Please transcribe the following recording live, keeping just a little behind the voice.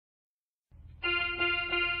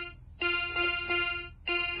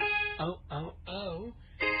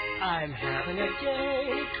I'm having a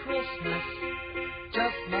gay Christmas,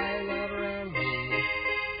 just my lover and me.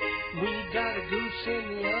 We got a goose in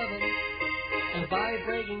the oven and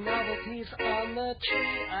vibrating novelties on the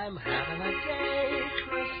tree. I'm having a gay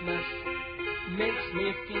Christmas, makes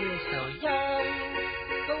me feel so young.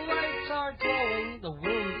 The lights are glowing, the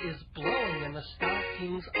wind is blowing, and the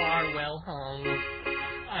stockings are well hung.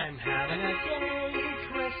 I'm having a gay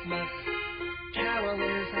Christmas,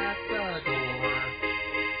 carolers at the door.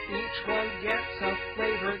 Each one gets a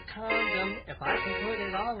flavored condom. If I can put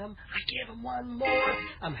it on them, I give them one more.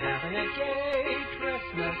 I'm having a gay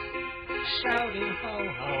Christmas, shouting ho,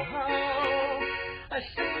 ho, ho. I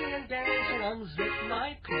sing and dance and unzip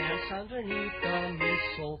my pants underneath the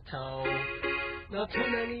mistletoe. Now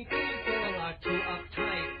too many people are too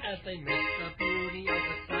uptight as they miss the beauty of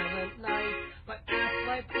the silent night. But ask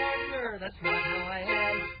my partner, that's not how I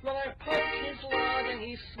am. When I poke his log and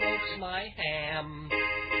he smokes my ham.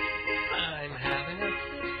 I'm having a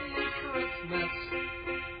sissy Christmas,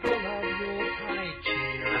 full of Yuletide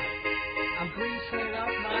cheer. I'm greasing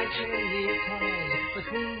up my chimney toes.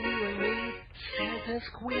 Between you and me, Santa's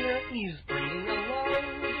queer. He's bringing a load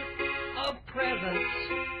of presents.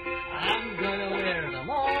 I'm gonna wear them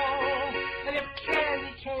all. And if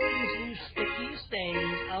candy canes leave sticky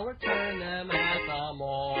stains, I'll return them at the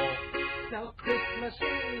mall. Now Christmas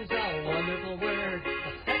is a wonderful word,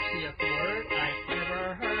 the sexiest word I've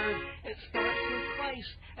ever heard. It starts with Christ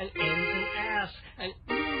and ends in ass, and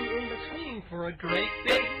in between for a great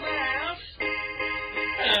big mass.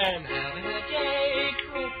 I'm having a gay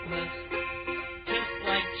Christmas, just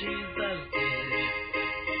like Jesus did.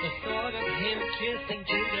 The thought of him kissing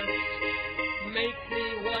Judas makes me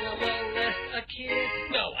wanna molest a kid.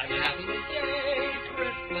 No, I'm having a gay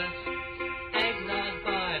Christmas, eggnog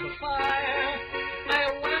by the fire.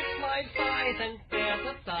 I wax my thighs and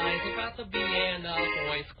fantasize about the Vienna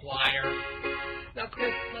Boys Choir. Now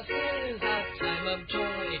Christmas is a time of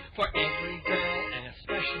joy for every girl and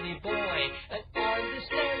especially boy. And on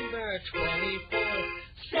December 24th,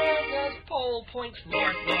 Santa's pole points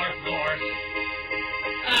north, north, north.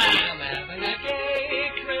 I'm having a gay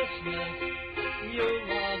Christmas, you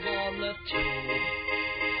log on the tube.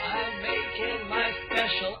 I'm making my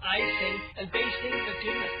special icing and basting the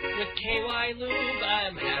juice with KY lube.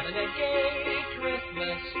 I'm having a gay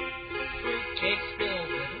Christmas, fruitcake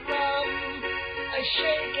filled with rum. I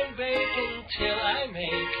shake and bake until I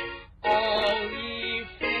make all ye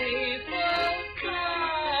faithful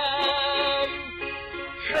come.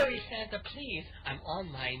 Hurry, Santa, please, I'm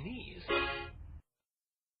on my knees.